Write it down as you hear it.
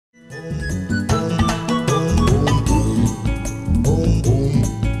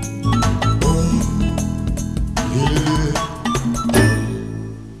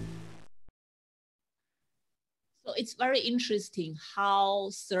very interesting how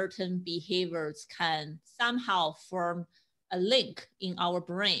certain behaviors can somehow form a link in our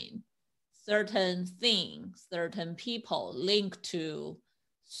brain. Certain things, certain people link to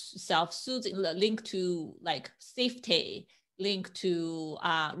self-soothing, link to like safety, link to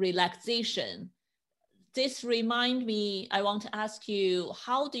relaxation. This remind me, I want to ask you,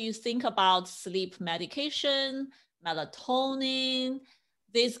 how do you think about sleep medication, melatonin,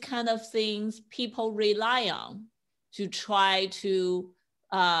 these kind of things people rely on to try to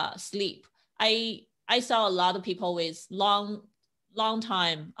sleep? I saw a lot of people with long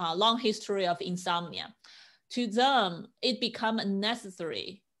history of insomnia. To them, it become a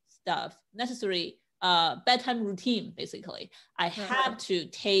necessary bedtime routine, basically. I have to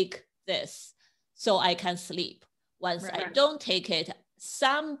take this so I can sleep. Once I don't take it,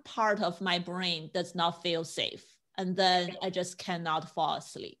 some part of my brain does not feel safe. And then I just cannot fall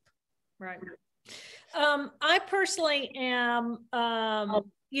asleep. Right. I personally am,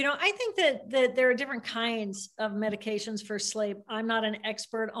 I think that there are different kinds of medications for sleep. I'm not an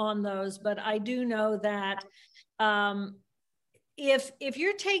expert on those, but I do know that if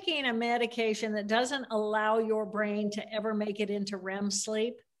you're taking a medication that doesn't allow your brain to ever make it into REM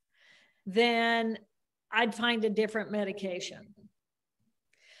sleep, then I'd find a different medication.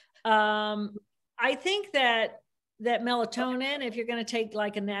 I think that melatonin, if you're going to take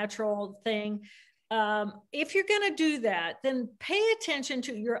like a natural thing, if you're going to do that, then pay attention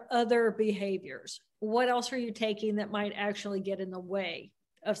to your other behaviors. What else are you taking that might actually get in the way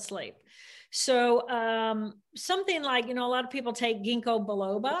of sleep? So something like, a lot of people take ginkgo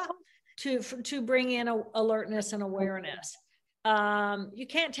biloba to bring in alertness and awareness. You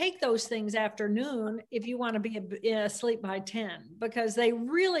can't take those things after noon if you want to be asleep by 10, because they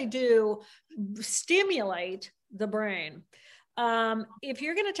really do stimulate the brain. If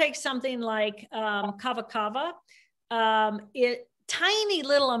you're going to take something like kava kava, tiny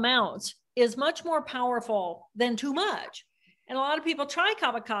little amounts is much more powerful than too much. And a lot of people try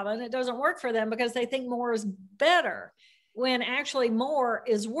kava kava and it doesn't work for them because they think more is better, when actually more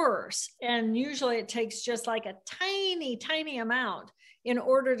is worse. And usually it takes just like a tiny, tiny amount in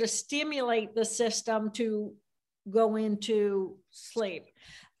order to stimulate the system to go into sleep.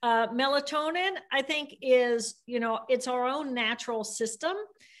 Melatonin, I think, is, it's our own natural system.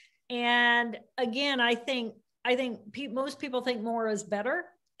 And again, I think most people think more is better.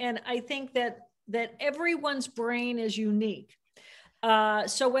 And I think that everyone's brain is unique.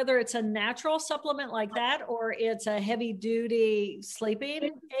 So whether it's a natural supplement like that, or it's a heavy duty sleeping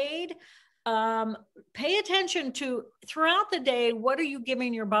aid, pay attention to throughout the day, what are you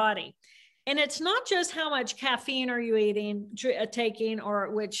giving your body? And it's not just how much caffeine are you taking,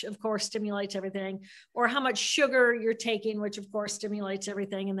 or which of course stimulates everything, or how much sugar you're taking, which of course stimulates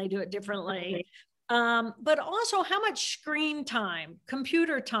everything, and they do it differently. But also how much screen time,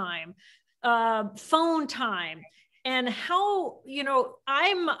 computer time, phone time, and how,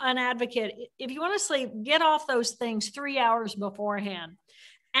 I'm an advocate. If you want to sleep, get off those things 3 hours beforehand.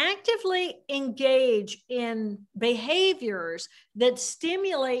 Actively engage in behaviors that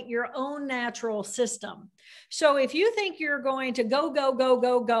stimulate your own natural system. So if you think you're going to go,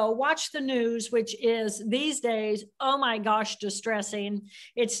 watch the news, which is these days, oh my gosh, distressing.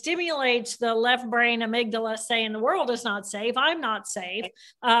 It stimulates the left brain amygdala saying the world is not safe. I'm not safe.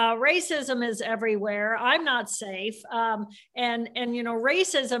 Racism is everywhere. I'm not safe. And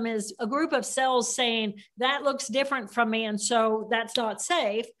racism is a group of cells saying that looks different from me, and so that's not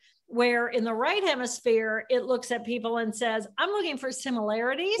safe. Where in the right hemisphere, it looks at people and says, I'm looking for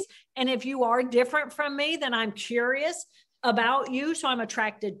similarities. And if you are different from me, then I'm curious about you. So I'm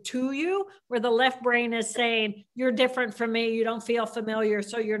attracted to you. Where the left brain is saying, you're different from me. You don't feel familiar,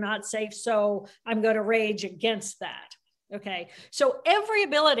 so you're not safe. So I'm going to rage against that. Okay. So every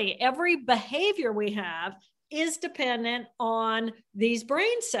ability, every behavior we have is dependent on these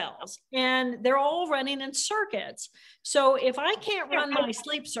brain cells, and they're all running in circuits. So if I can't run my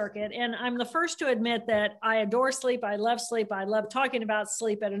sleep circuit, and I'm the first to admit that I adore sleep, I love talking about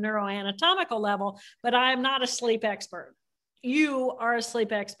sleep at a neuroanatomical level, but I am not a sleep expert. You are a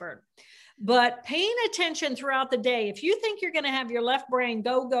sleep expert. But paying attention throughout the day, if you think you're going to have your left brain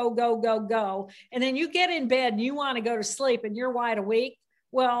go, and then you get in bed and you want to go to sleep and you're wide awake,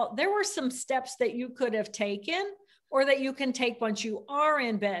 well, there were some steps that you could have taken, or that you can take once you are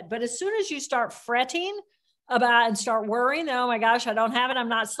in bed. But as soon as you start fretting about and start worrying, oh my gosh, I don't have it, I'm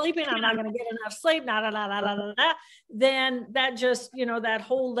not sleeping, I'm not going to get enough sleep, then that just, that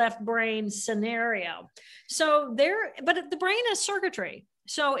whole left brain scenario. So but the brain is circuitry.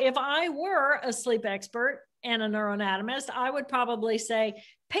 So if I were a sleep expert and a neuroanatomist, I would probably say,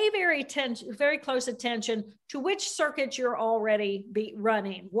 pay very close attention to which circuits you're already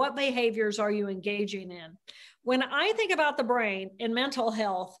running. What behaviors are you engaging in? When I think about the brain and mental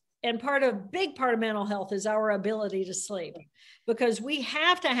health, and big part of mental health is our ability to sleep, because we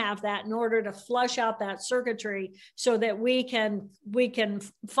have to have that in order to flush out that circuitry so that we can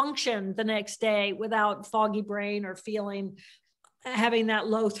function the next day without foggy brain or having that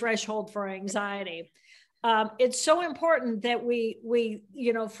low threshold for anxiety. It's so important that we,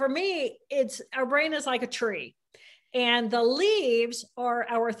 for me, our brain is like a tree, and the leaves are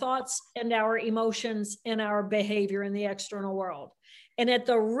our thoughts and our emotions and our behavior in the external world. And at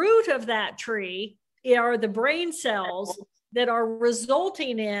the root of that tree are the brain cells that are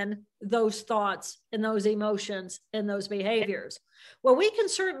resulting in those thoughts and those emotions and those behaviors. Well, we can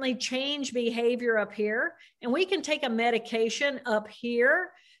certainly change behavior up here, and we can take a medication up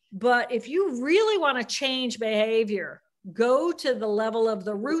here. But if you really want to change behavior, go to the level of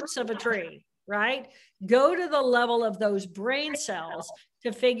the roots of a tree, right? Go to the level of those brain cells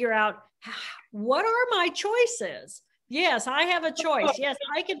to figure out, what are my choices? Yes, I have a choice. Yes,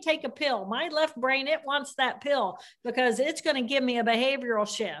 I can take a pill. My left brain, it wants that pill because it's going to give me a behavioral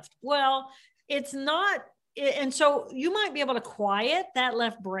shift. Well, it's not. And so you might be able to quiet that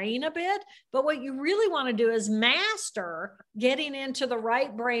left brain a bit, but what you really want to do is master getting into the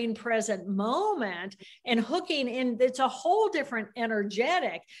right brain present moment and hooking in. It's a whole different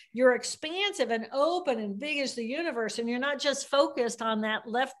energetic. You're expansive and open and big as the universe, and you're not just focused on that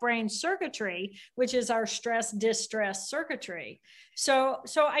left brain circuitry, which is our stress distress circuitry. So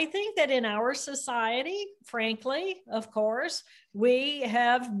I think that in our society, frankly, of course, we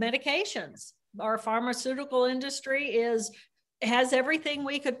have medications. Our pharmaceutical industry has everything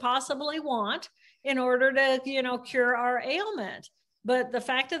we could possibly want in order to, cure our ailment. But the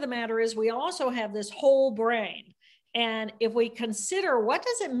fact of the matter is, we also have this whole brain. And if we consider, what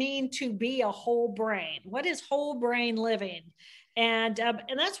does it mean to be a whole brain? What is whole brain living? And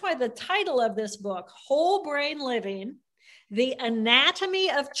that's why the title of this book, Whole Brain Living, The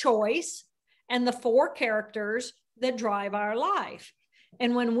Anatomy of Choice and the 4 Characters That Drive Our Life.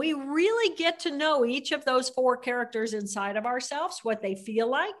 And when we really get to know each of those 4 characters inside of ourselves, what they feel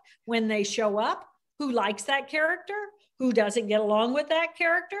like when they show up, who likes that character, who doesn't get along with that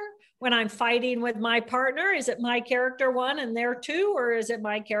character, when I'm fighting with my partner, is it my character 1 and their 2, or is it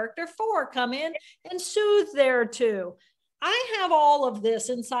my character 4 come in and soothe their 2? I have all of this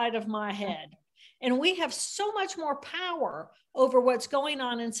inside of my head, and we have so much more power over what's going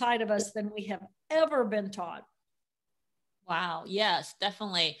on inside of us than we have ever been taught. Wow. Yes,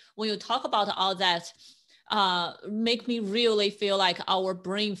 definitely. When you talk about all that, make me really feel like our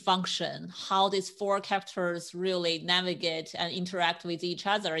brain function, how these 4 characters really navigate and interact with each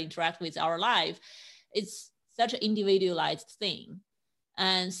other, interact with our life. It's such an individualized thing.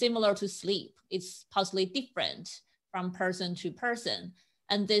 And similar to sleep, it's possibly different from person to person.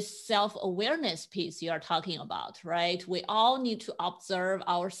 And this self-awareness piece you are talking about, right? We all need to observe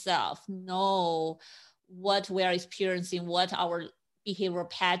ourselves, know what we are experiencing, what our behavioral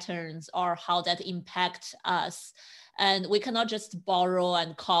patterns are, how that impact us. And we cannot just borrow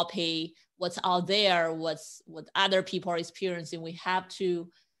and copy what's out there, what other people are experiencing. We have to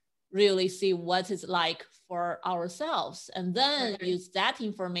really see what it's like for ourselves, and then use that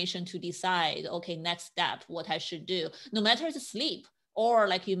information to decide, okay, next step, what I should do, no matter it's sleep or,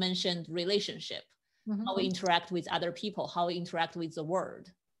 like you mentioned, relationship, how we interact with other people, how we interact with the world.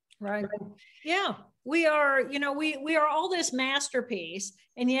 Right. Yeah. We are, we are all this masterpiece,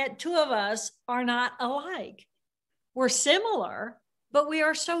 and yet 2 of us are not alike. We're similar, but we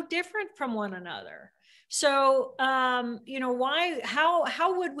are so different from one another. So, how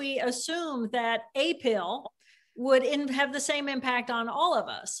would we assume that a pill would have the same impact on all of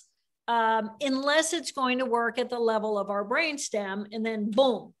us? Unless it's going to work at the level of our brainstem, and then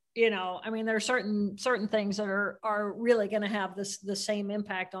boom, there are certain things that are really going to have the same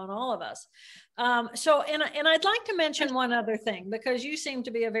impact on all of us. So I'd like to mention one other thing, because you seem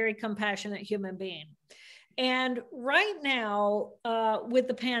to be a very compassionate human being. And right now, with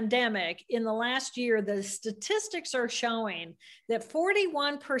the pandemic, in the last year, the statistics are showing that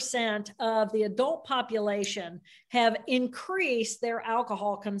 41% of the adult population have increased their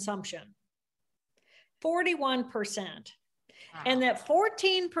alcohol consumption. 41%. And that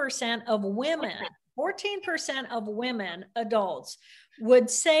 14% of women, adults, would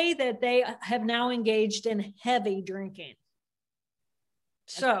say that they have now engaged in heavy drinking.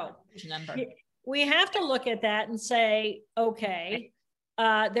 So we have to look at that and say, okay,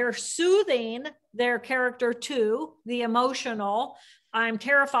 they're soothing their character 2, the emotional, I'm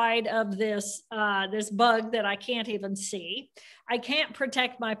terrified of this, this bug that I can't even see. I can't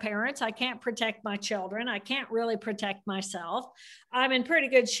protect my parents. I can't protect my children. I can't really protect myself. I'm in pretty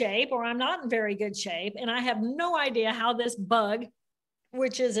good shape, or I'm not in very good shape. And I have no idea how this bug,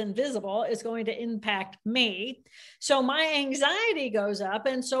 which is invisible, is going to impact me. So my anxiety goes up.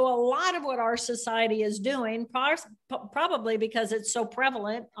 And so a lot of what our society is doing, probably because it's so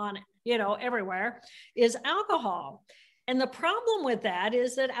prevalent on, everywhere, is alcohol. And the problem with that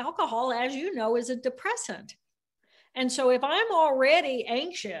is that alcohol, as you know, is a depressant. And so if I'm already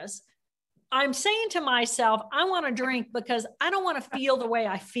anxious, I'm saying to myself, I want to drink because I don't want to feel the way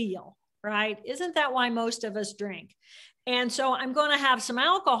I feel, right? Isn't that why most of us drink? And so I'm going to have some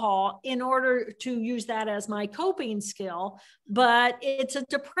alcohol in order to use that as my coping skill, but it's a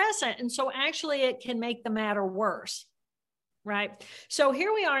depressant. And so actually it can make the matter worse. Right. So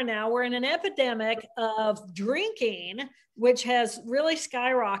here we are now, we're in an epidemic of drinking, which has really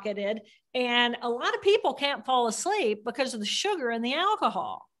skyrocketed. And a lot of people can't fall asleep because of the sugar and the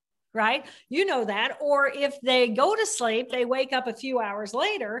alcohol. Right. You know that. Or if they go to sleep, they wake up a few hours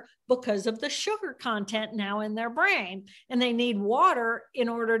later because of the sugar content now in their brain. And they need water in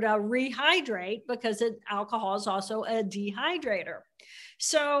order to rehydrate, because alcohol is also a dehydrator.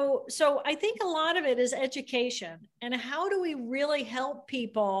 So I think a lot of it is education. And how do we really help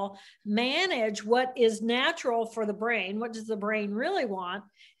people manage what is natural for the brain? What does the brain really want?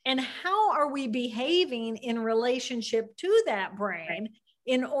 And how are we behaving in relationship to that brain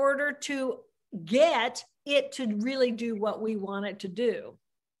in order to get it to really do what we want it to do?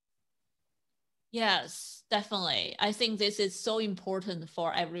 Yes, definitely. I think this is so important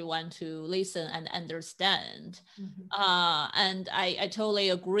for everyone to listen and understand. And I totally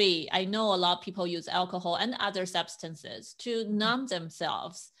agree. I know a lot of people use alcohol and other substances to numb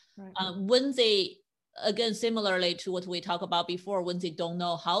themselves. When they, again, similarly to what we talked about before, when they don't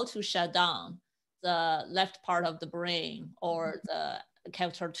know how to shut down the left part of the brain, or the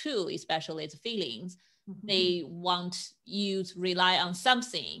chapter 2, especially the feelings, they want you to rely on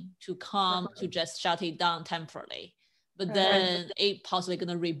something to calm, to just shut it down temporarily. But then it possibly going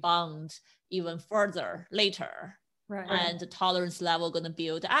to rebound even further later. And the tolerance level going to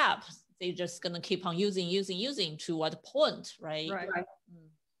build up. They're just going to keep on using to what point, right?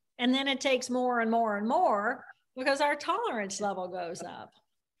 And then it takes more and more and more because our tolerance level goes up.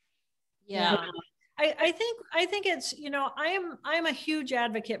 I think it's, I'm a huge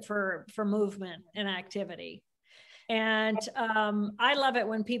advocate for movement and activity. And I love it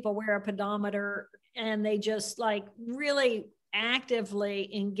when people wear a pedometer and they just like really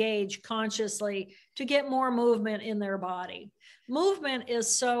actively engage consciously to get more movement in their body. Movement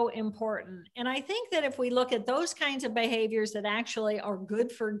is so important. And I think that if we look at those kinds of behaviors that actually are good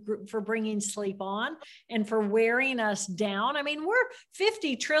for bringing sleep on and for wearing us down, I mean, we're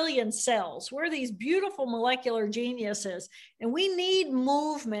 50 trillion cells. We're these beautiful molecular geniuses, and we need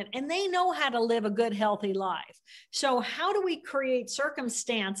movement, and they know how to live a good, healthy life. So how do we create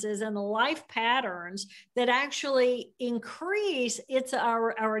circumstances and life patterns that actually increase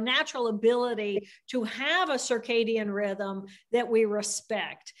our natural ability to have a circadian rhythm that we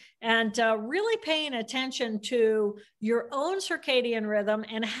respect? And really paying attention to your own circadian rhythm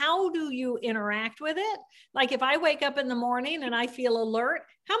and how do you interact with it? Like if I wake up in the morning and I feel alert,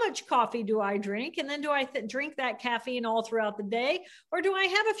 how much coffee do I drink? And then do I drink that caffeine all throughout the day? Or do I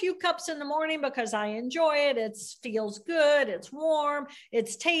have a few cups in the morning because I enjoy it? It feels good. It's warm.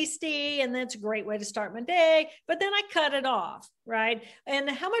 It's tasty. And that's a great way to start my day. But then I cut it off, right? And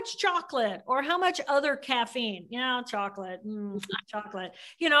how much chocolate or how much other caffeine? Chocolate, chocolate,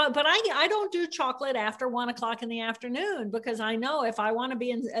 but I don't do chocolate after 1 o'clock in the afternoon, because I know if I want to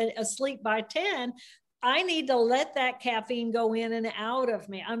be asleep by 10, I need to let that caffeine go in and out of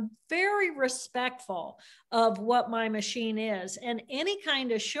me. I'm very respectful of what my machine is. And any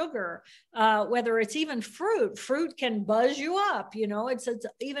kind of sugar, whether it's even fruit can buzz you up, it's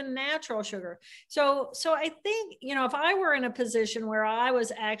even natural sugar. So I think, if I were in a position where I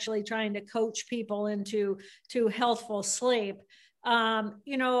was actually trying to coach people into healthful sleep,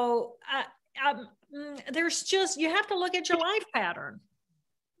 there's just, you have to look at your life pattern.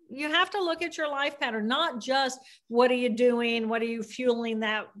 You have to look at your life pattern, not just what are you doing? What are you fueling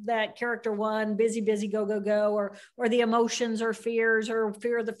that character one, busy, go, or the emotions or fears or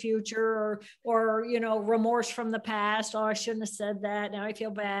fear of the future or remorse from the past. Oh, I shouldn't have said that. Now I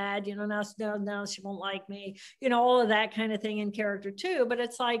feel bad. Now she won't like me, all of that kind of thing in character two. But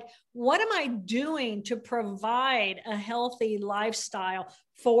it's like, what am I doing to provide a healthy lifestyle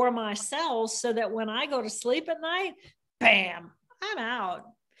for myself so that when I go to sleep at night, bam, I'm out.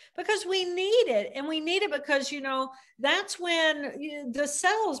 Because we need it. And we need it because, that's when the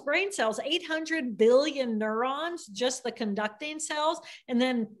cells, brain cells, 800 billion neurons, just the conducting cells, and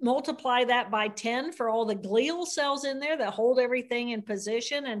then multiply that by 10 for all the glial cells in there that hold everything in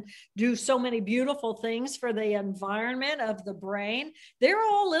position and do so many beautiful things for the environment of the brain. They're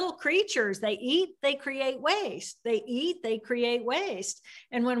all little creatures. They eat, they create waste. They eat, they create waste.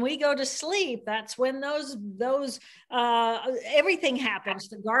 And when we go to sleep, that's when everything happens.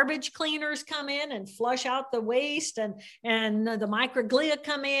 The garbage cleaners come in and flush out the waste, and the microglia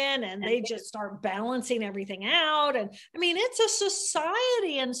come in and they just start balancing everything out. And I mean, it's a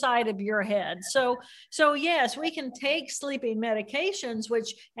society inside of your head. So yes, we can take sleeping medications,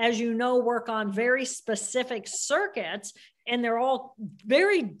 which, as you know, work on very specific circuits, and they're all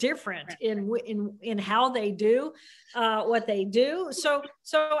very different in how they do what they do. So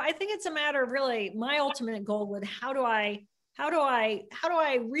I think it's a matter of really my ultimate goal with how do I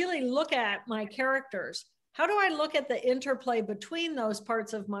really look at my characters? How do I look at the interplay between those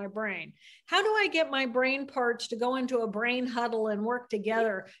parts of my brain? How do I get my brain parts to go into a brain huddle and work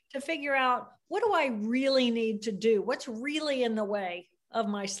together to figure out, what do I really need to do? What's really in the way of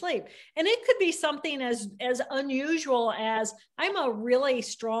my sleep? And it could be something as unusual as, I'm a really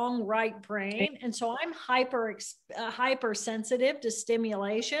strong right brain, and so I'm hypersensitive to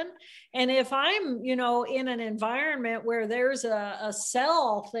stimulation. And if I'm, in an environment where there's a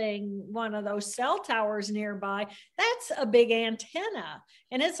cell thing, one of those cell towers nearby, that's a big antenna.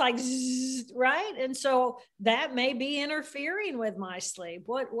 And it's like, zzz, right? And so that may be interfering with my sleep.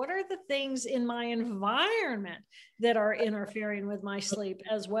 What are the things in my environment that are interfering with my sleep,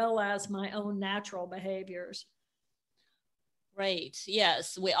 as well as my own natural behaviors? Right.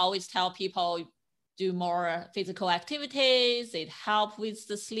 Yes. We always tell people do more physical activities. It helps with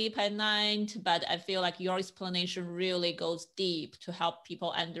the sleep at night. But I feel like your explanation really goes deep to help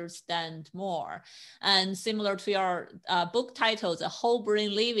people understand more. And similar to your book title, The Whole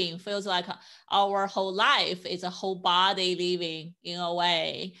Brain Living, feels like our whole life is a whole body living in a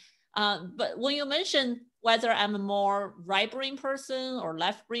way. But when you mention whether I'm a more right brain person or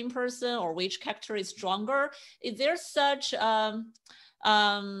left brain person, or which character is stronger, is there such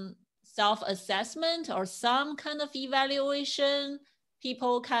self-assessment or some kind of evaluation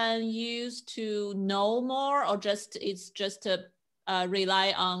people can use to know more, or it's just to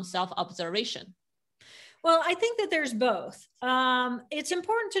rely on self-observation? Well, I think that there's both. It's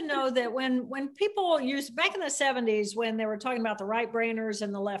important to know that when people used, back in the 70s, when they were talking about the right brainers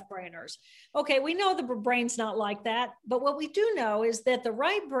and the left brainers, okay, we know the brain's not like that. But what we do know is that the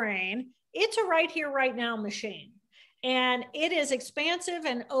right brain, it's a right here, right now machine. And it is expansive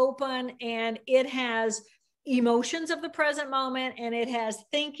and open, and it has emotions of the present moment, and it has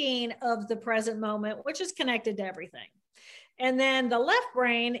thinking of the present moment, which is connected to everything. And then the left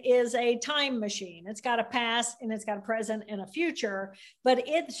brain is a time machine. It's got a past, and it's got a present and a future, but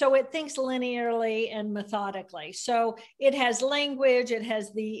it thinks linearly and methodically. So it has language, it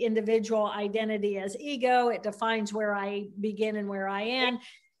has the individual identity as ego, it defines where I begin and where I end.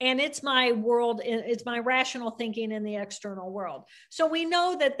 And it's my world, it's my rational thinking in the external world. So we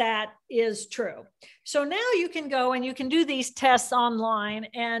know that that is true. So now you can go and you can do these tests online.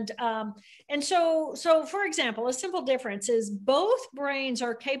 And so for example, a simple difference is both brains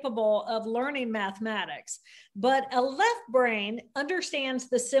are capable of learning mathematics, but a left brain understands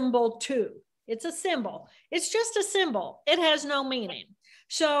the symbol 2. It's a symbol. It's just a symbol. It has no meaning.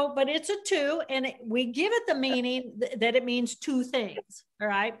 So, but it's a 2, and we give it the meaning that it means 2 things. All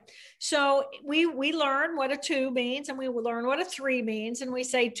right. So we learn what a 2 means, and we learn what a 3 means, and we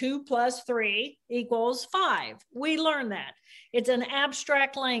say 2 plus 3 equals 5. We learn that. It's an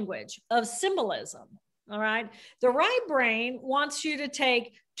abstract language of symbolism. All right. The right brain wants you to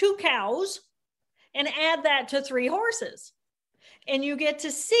take 2 cows and add that to 3 horses. And you get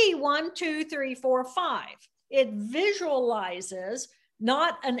to see 1, 2, 3, 4, 5. It visualizes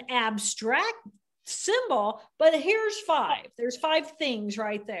not an abstract symbol, but here's 5. There's 5 things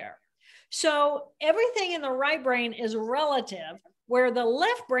right there. So everything in the right brain is relative, where the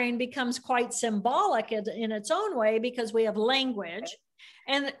left brain becomes quite symbolic in its own way, because we have language,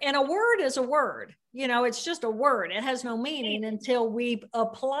 and a word is a word. It's just a word. It has no meaning until we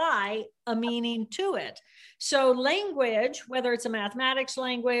apply a meaning to it. So language, whether it's a mathematics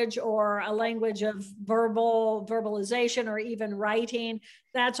language or a language of verbalization or even writing,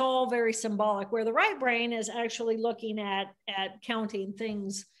 that's all very symbolic, where the right brain is actually looking at counting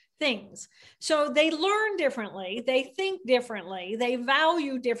things. So they learn differently, they think differently, they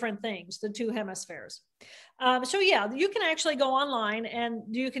value different things, the 2 hemispheres. So yeah, you can actually go online and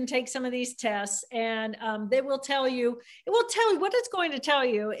you can take some of these tests, and they will tell you, it will tell you what it's going to tell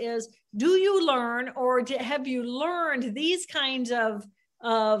you is, do you learn, or have you learned these kinds of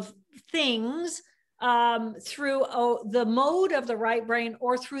things through the mode of the right brain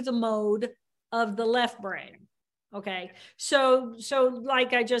or through the mode of the left brain. Okay. So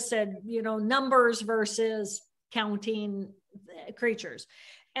like I just said, numbers versus counting creatures.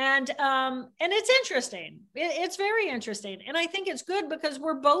 And it's interesting. It's very interesting. And I think it's good because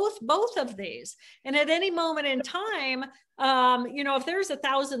we're both of these. And at any moment in time, if there's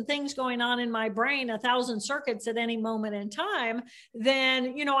 1,000 things going on in my brain, 1,000 circuits at any moment in time,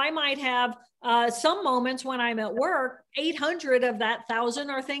 then, I might have some moments when I'm at work, 800 of that 1,000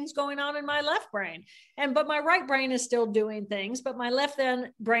 are things going on in my left brain. But my right brain is still doing things, but my left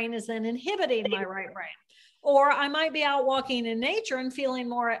brain is then inhibiting my right brain. Or I might be out walking in nature and feeling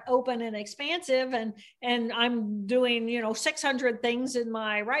more open and expansive, and I'm doing, 600 things in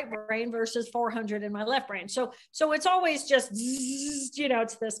my right brain versus 400 in my left brain. So it's always just,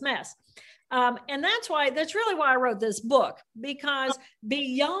 it's this mess. And that's really why I wrote this book, because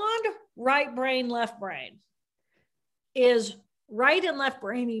beyond right brain, left brain is right and left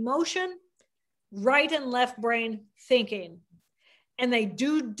brain emotion, right and left brain thinking, and they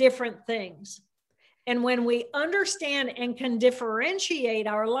do different things. And when we understand and can differentiate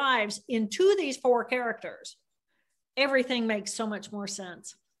our lives into these 4 characters, everything makes so much more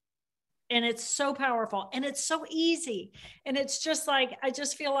sense. And it's so powerful, and it's so easy. And it's just like, I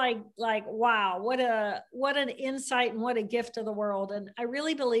just feel like, wow, what an insight and what a gift to the world. And I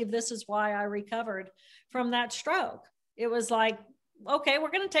really believe this is why I recovered from that stroke. It was like, okay,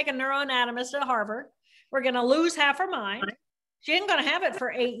 we're going to take a neuroanatomist at Harvard. We're going to lose half her mind. She ain't going to have it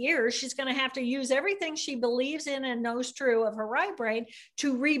for 8 years. She's going to have to use everything she believes in and knows true of her right brain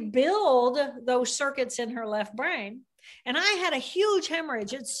to rebuild those circuits in her left brain. And I had a huge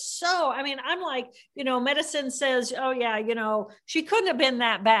hemorrhage. I'm like, medicine says, oh yeah, she couldn't have been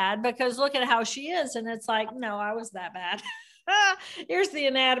that bad because look at how she is. And it's like, no, I was that bad. Here's the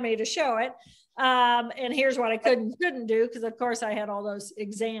anatomy to show it. And here's what I couldn't do. Because of course I had all those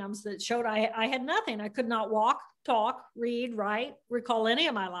exams that showed I had nothing. I could not walk, talk, read, write, recall any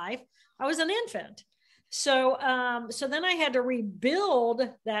of my life. I was an infant. So then I had to rebuild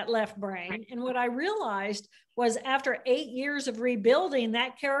that left brain. And what I realized was after 8 years of rebuilding,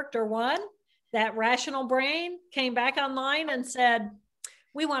 that character 1, that rational brain, came back online and said,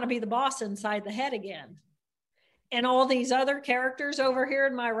 we want to be the boss inside the head again. And all these other characters over here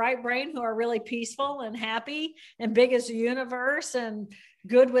in my right brain who are really peaceful and happy and big as the universe and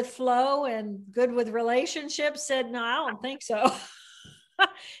good with flow and good with relationships said, no, I don't think so.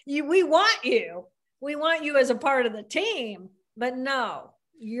 We want you as a part of the team, but no,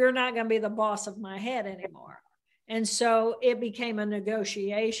 you're not going to be the boss of my head anymore. And so it became a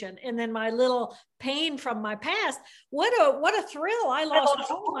negotiation. And then my little pain from my past, what a thrill. I lost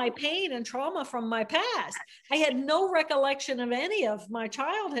all my pain and trauma from my past. I had no recollection of any of my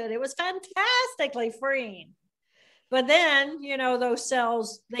childhood. It was fantastically freeing. But then, those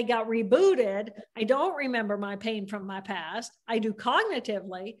cells, they got rebooted. I don't remember my pain from my past. I do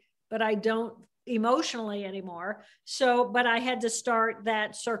cognitively, but I don't emotionally anymore. But I had to start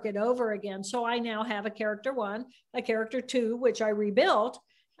that circuit over again. So I now have a character 1, a character 2, which I rebuilt.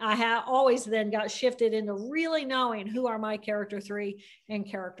 I have always then got shifted into really knowing who are my character 3 and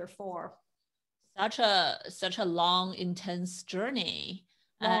character 4. Such a long, intense journey.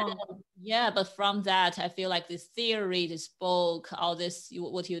 And but from that, I feel like this theory, this book, all this,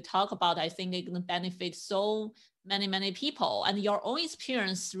 what you talk about, I think it can benefit so many people. And your own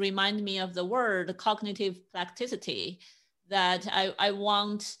experience remind me of the word cognitive plasticity that I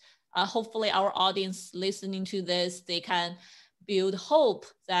want, hopefully our audience listening to this, they can build hope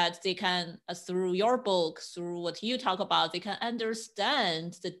that they can, through your book, through what you talk about, they can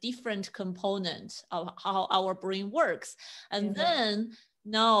understand the different components of how our brain works. And then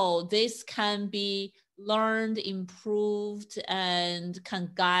no, this can be learned, improved, and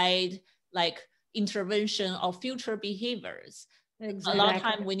can guide like intervention of future behaviors. Exactly. A lot of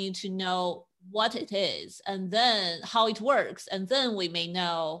time we need to know what it is and then how it works, and then we may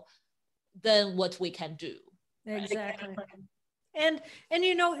know then what we can do. Exactly. Right? And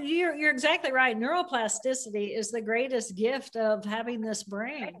you're exactly right. Neuroplasticity is the greatest gift of having this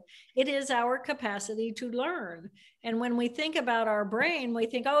brain. It is our capacity to learn. And when we think about our brain, we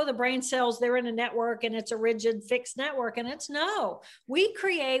think, oh, the brain cells, they're in a network and it's a rigid fixed network. And it's no, we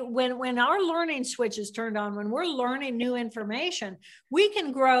create, when our learning switch is turned on, when we're learning new information, we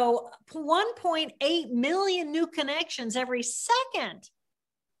can grow 1.8 million new connections every second.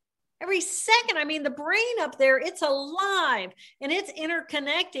 every second. I mean, the brain up there, it's alive and it's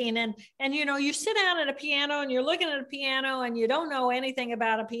interconnecting. And you know, you sit down at a piano and you're looking at a piano and you don't know anything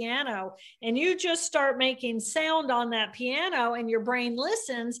about a piano, and you just start making sound on that piano and your brain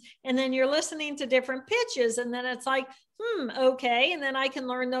listens, and then you're listening to different pitches, and then it's like, okay. And then I can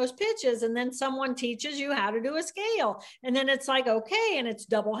learn those pitches. And then someone teaches you how to do a scale. And then it's like, okay. And it's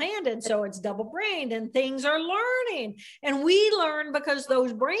double-handed. So it's double-brained and things are learning. And we learn because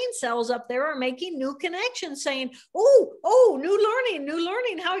those brain cells up there are making new connections saying, oh, new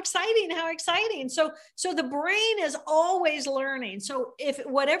learning. How exciting, how exciting. So the brain is always learning. So if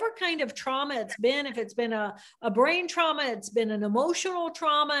whatever kind of trauma it's been, if it's been a brain trauma, it's been an emotional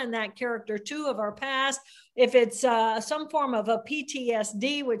trauma in that character 2 of our past, if it's some form of a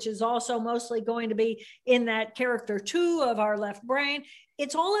PTSD, which is also mostly going to be in that character 2 of our left brain,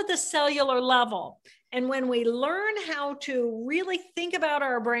 it's all at the cellular level. And when we learn how to really think about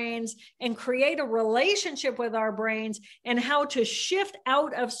our brains and create a relationship with our brains and how to shift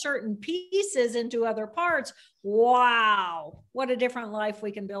out of certain pieces into other parts, wow, what a different life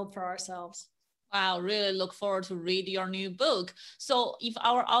we can build for ourselves. Wow, really look forward to read your new book. So if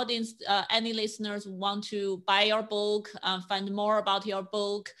our audience, any listeners want to buy your book, find more about your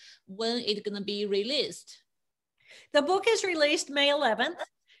book, when it's going to be released? The book is released May 11th.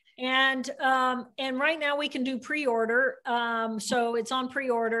 And right now we can do pre-order. So it's on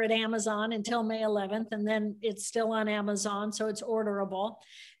pre-order at Amazon until May 11th, and then it's still on Amazon, so it's orderable.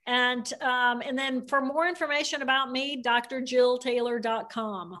 And then for more information about me,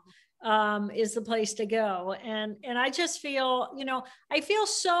 drjilltaylor.com. Is the place to go. And I just feel, you know, I feel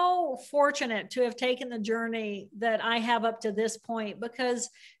so fortunate to have taken the journey that I have up to this point, because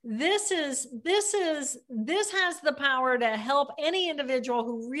this has the power to help any individual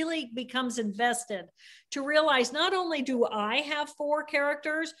who really becomes invested to realize not only do I have 4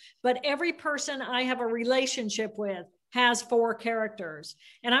 characters, but every person I have a relationship with has 4 characters.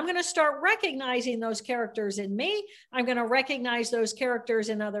 And I'm going to start recognizing those characters in me. I'm going to recognize those characters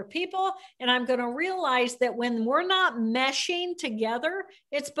in other people. And I'm going to realize that when we're not meshing together,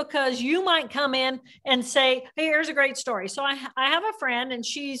 it's because you might come in and say, hey, here's a great story. So I have a friend and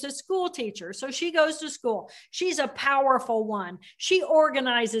she's a school teacher. So she goes to school. She's a powerful one. She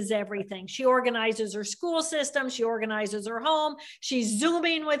organizes everything. She organizes her school system. She organizes her home. She's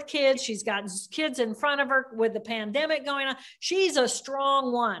Zooming with kids. She's got kids in front of her with the pandemic going on. She's a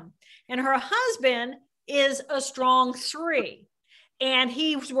strong one. And her husband is a strong 3. And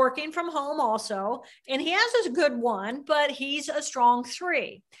he's working from home also. And he has a good one, but he's a strong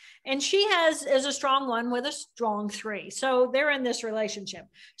 3. And she is a strong one with a strong 3. So they're in this relationship.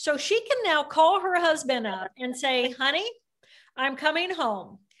 So she can now call her husband up and say, honey, I'm coming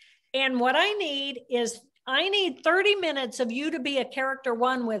home. And what I need is 30 minutes of you to be a character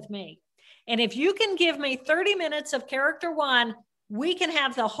 1 with me. And if you can give me 30 minutes of character 1, we can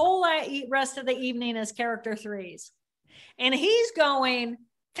have the whole rest of the evening as character 3s. And he's going,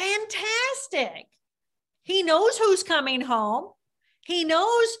 fantastic. He knows who's coming home. He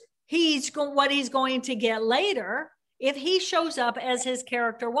knows what he's going to get later if he shows up as his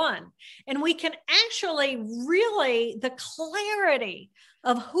character 1. And we can actually really, the clarity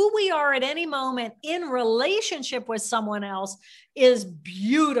of who we are at any moment in relationship with someone else is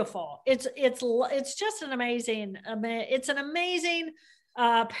beautiful. It's just an amazing,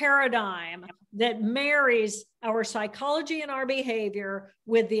 paradigm that marries our psychology and our behavior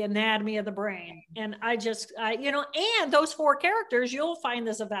with the anatomy of the brain. And and those 4 characters, you'll find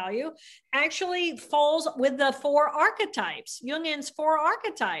this a value, actually falls with the 4 archetypes, Jungian's 4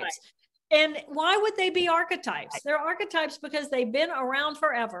 archetypes. Right. And why would they be archetypes? They're archetypes because they've been around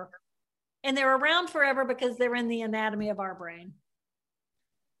forever. And they're around forever because they're in the anatomy of our brain.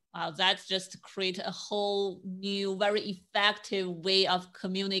 Wow, that's just create a whole new, very effective way of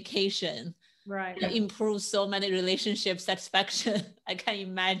communication. Right. It improves so many relationship satisfaction. I can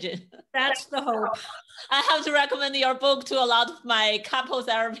imagine. That's the hope. I have to recommend your book to a lot of my couple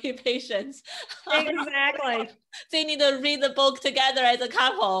therapy patients. Exactly. They need to read the book together as a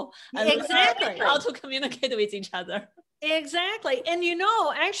couple. And exactly. How to communicate with each other. Exactly. And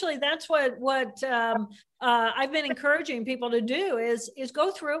actually that's what I've been encouraging people to do is go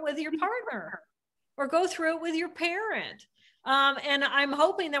through it with your partner or go through it with your parent. And I'm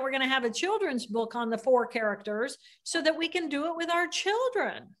hoping that we're going to have a children's book on the 4 characters so that we can do it with our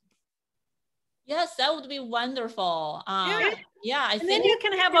children. Yes, that would be wonderful. Yeah, I think. Then you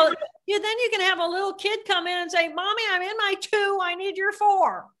can have a little kid come in and say, Mommy, I'm in my 2. I need your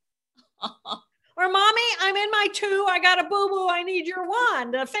 4. Or Mommy, I'm in my 2. I got a boo-boo. I need your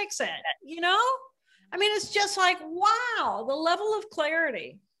 1 to fix it. I mean, it's just like, wow, the level of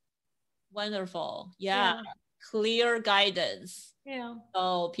clarity. Wonderful. Yeah. Clear guidance. Yeah.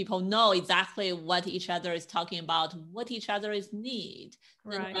 So people know exactly what each other is talking about, what each other is need.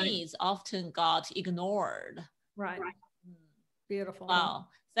 The needs often got ignored. Right. Beautiful. Wow.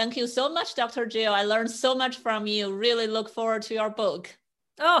 Thank you so much, Dr. Jill. I learned so much from you. Really look forward to your book.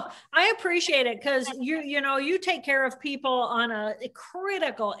 Oh, I appreciate it because you take care of people on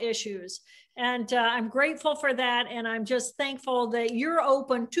critical issues. And I'm grateful for that. And I'm just thankful that you're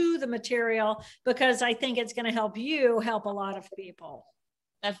open to the material because I think it's going to help you help a lot of people.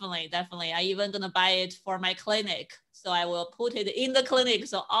 Definitely, definitely. I even gonna buy it for my clinic. So I will put it in the clinic.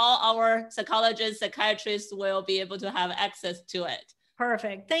 So all our psychologists, psychiatrists will be able to have access to it.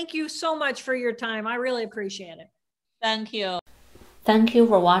 Perfect. Thank you so much for your time. I really appreciate it. Thank you. Thank you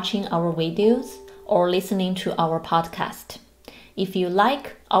for watching our videos or listening to our podcast. If you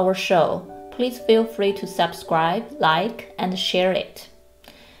like our show, please feel free to subscribe, like, and share it.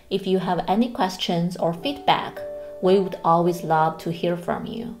 If you have any questions or feedback, we would always love to hear from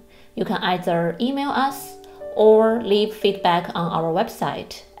you. You can either email us or leave feedback on our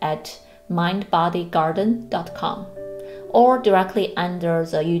website at mindbodygarden.com or directly under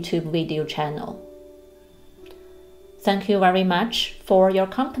the YouTube video channel. Thank you very much for your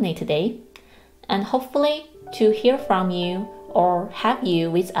company today, and hopefully to hear from you or have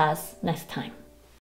you with us next time.